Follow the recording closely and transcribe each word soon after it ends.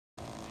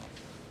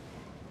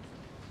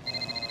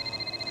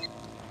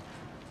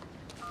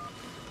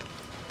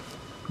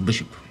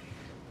Bishop,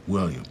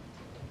 where are you?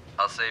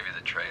 I'll save you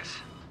the trace.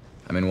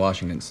 I'm in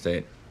Washington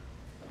State.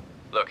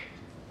 Look,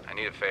 I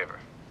need a favor.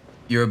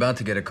 You're about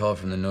to get a call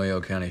from the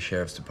Noyo County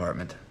Sheriff's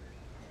Department.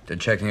 They're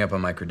checking up on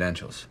my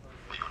credentials.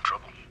 Are you in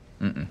trouble?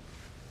 Mm-mm.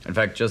 In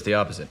fact, just the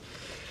opposite.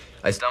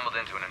 I stumbled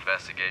into an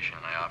investigation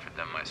and I offered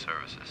them my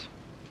services.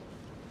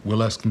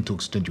 We'll ask them to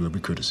extend you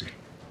every courtesy.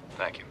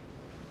 Thank you.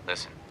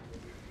 Listen.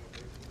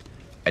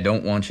 I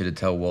don't want you to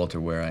tell Walter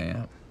where I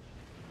am.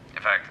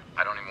 In fact,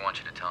 I don't even want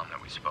you to tell him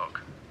that we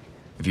spoke.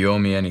 If you owe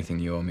me anything,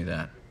 you owe me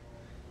that.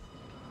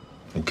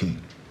 Okay,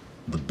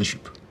 but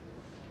Bishop,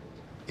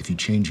 if you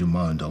change your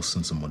mind, I'll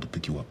send someone to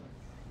pick you up.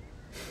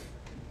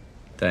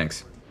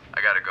 Thanks.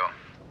 I gotta go.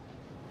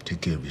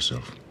 Take care of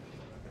yourself.